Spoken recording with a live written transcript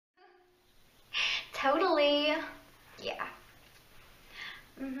Totally. Yeah.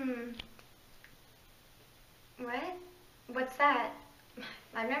 What? What's that?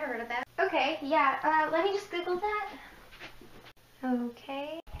 I've never heard of that. Okay, yeah, let me just Google that.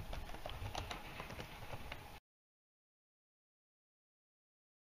 Okay.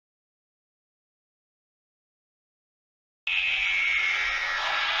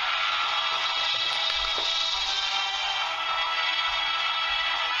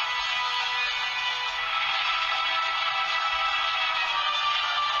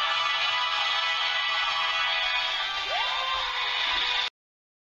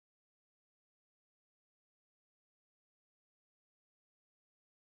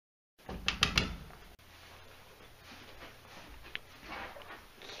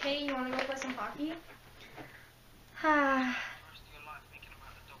 Hey, you wanna go play some hockey?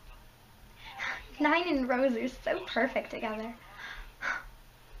 Nine and Rose are so perfect together.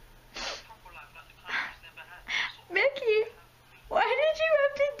 Mickey, why did you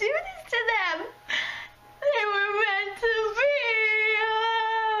have to do this to them? They were meant to be.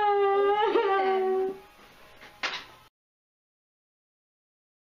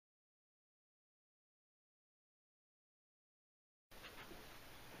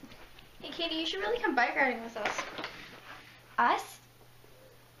 Hey, Katie, you should really come bike riding with us. Us?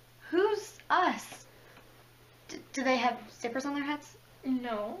 Who's us? Do they have zippers on their heads?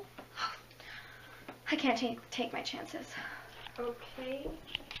 No. I can't take my chances. Okay.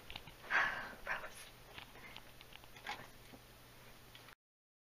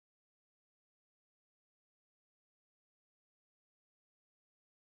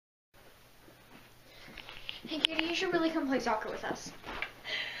 Hey, Katie, you should really come play soccer with us.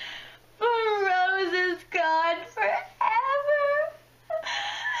 Rose is gone forever.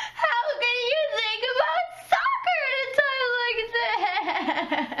 How can you think about soccer at a time like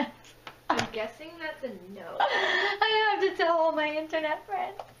this? I'm guessing that's a no. I have to tell all my internet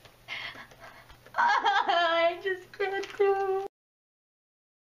friends. I just can't do it.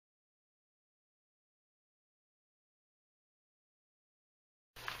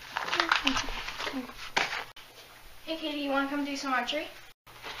 Hey, Katie, you wanna come do some archery?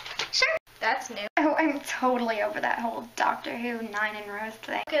 Sure. That's new. Oh, I'm totally over that whole Doctor Who 9 and Rose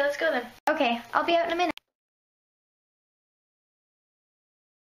thing. Okay, let's go then. Okay, I'll be out in a minute.